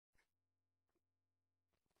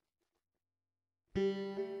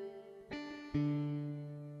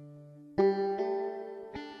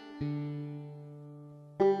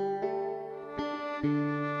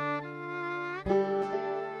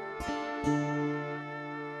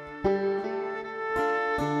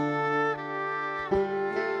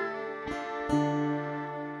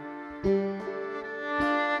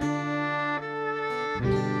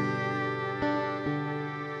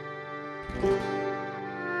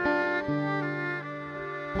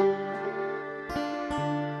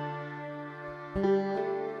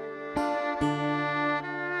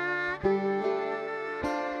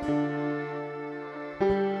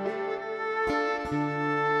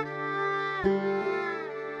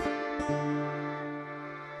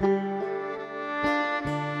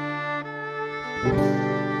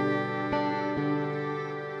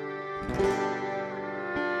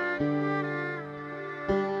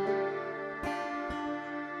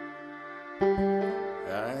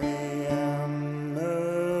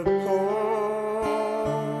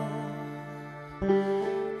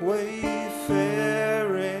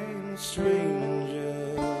Wayfaring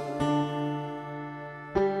stranger,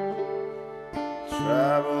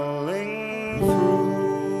 traveling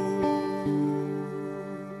through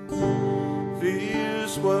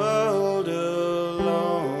this world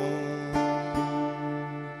alone.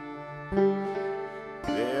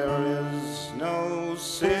 There is no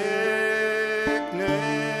sickness,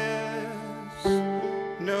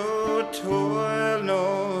 no toil,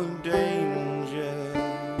 no danger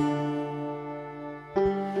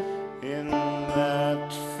in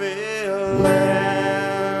that fair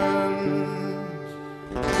land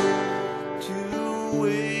to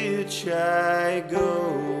which I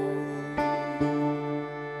go.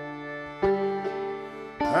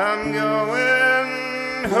 I'm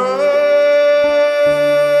going home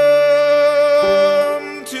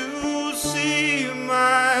to see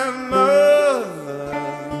my mother.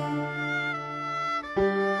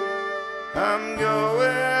 I'm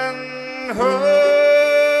going home,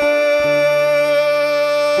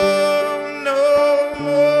 no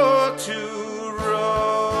more to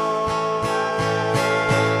roam.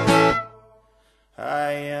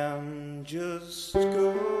 I am just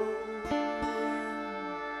going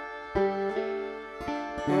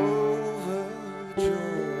over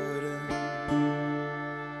Jordan.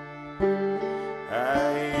 I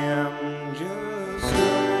am just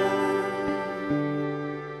going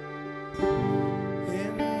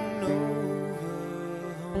over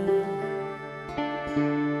home.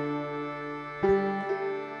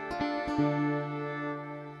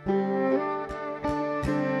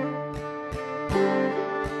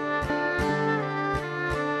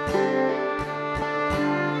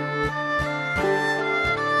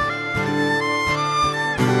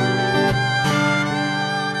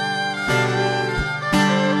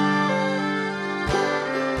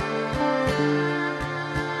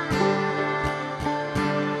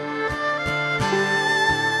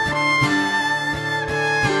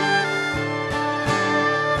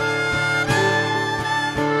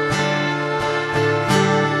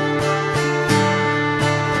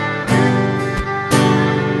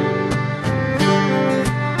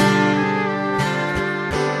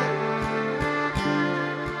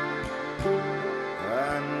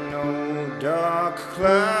 Dark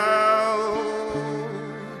clouds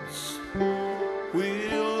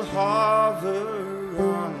will hover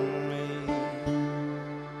on me.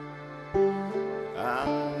 I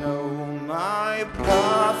know my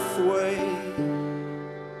pathway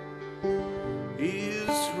is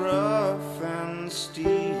rough and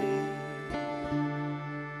steep,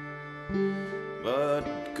 but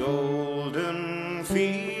golden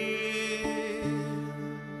fields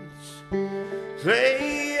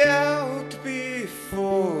lay out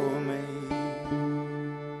before me,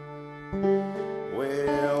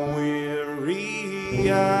 where weary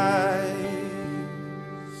eyes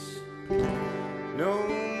no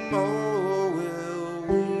more will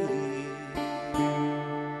weep.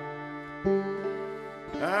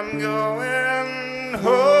 I'm going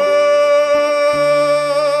home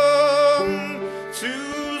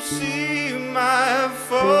to see my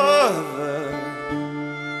father.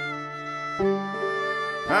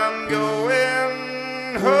 I'm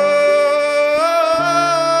going home,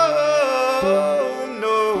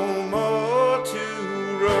 no more to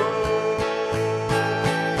roam.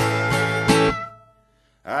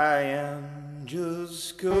 I am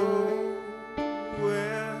just going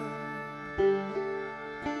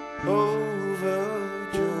over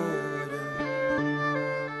Jordan.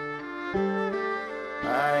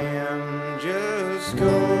 I am just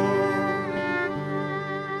going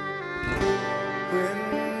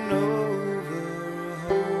over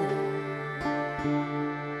home.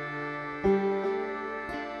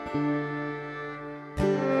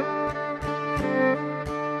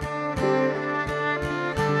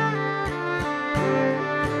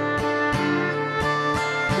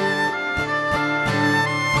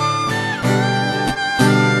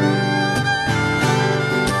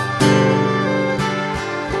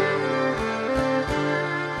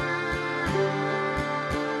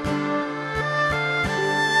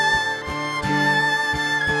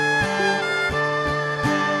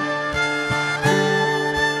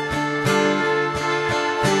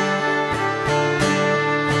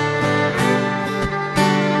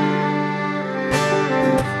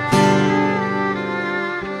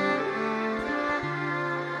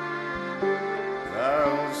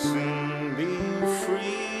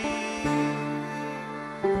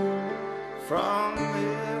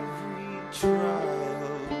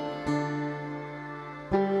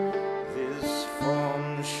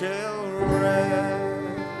 shall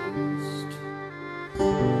rest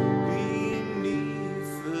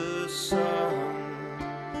beneath the sun.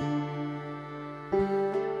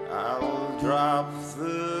 I'll drop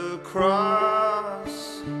the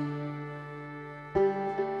cross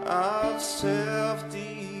of self-denial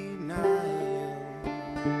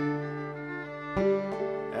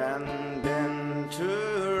and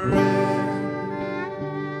enter in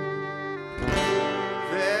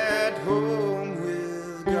that home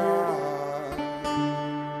with God.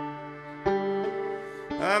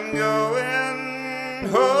 I'm going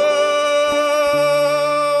home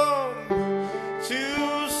to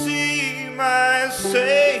see my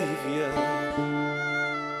Savior.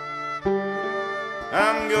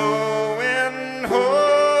 I'm going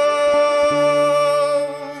home,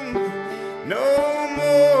 no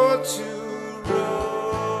more to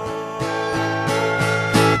roam.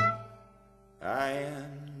 I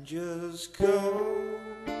am just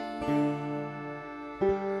going.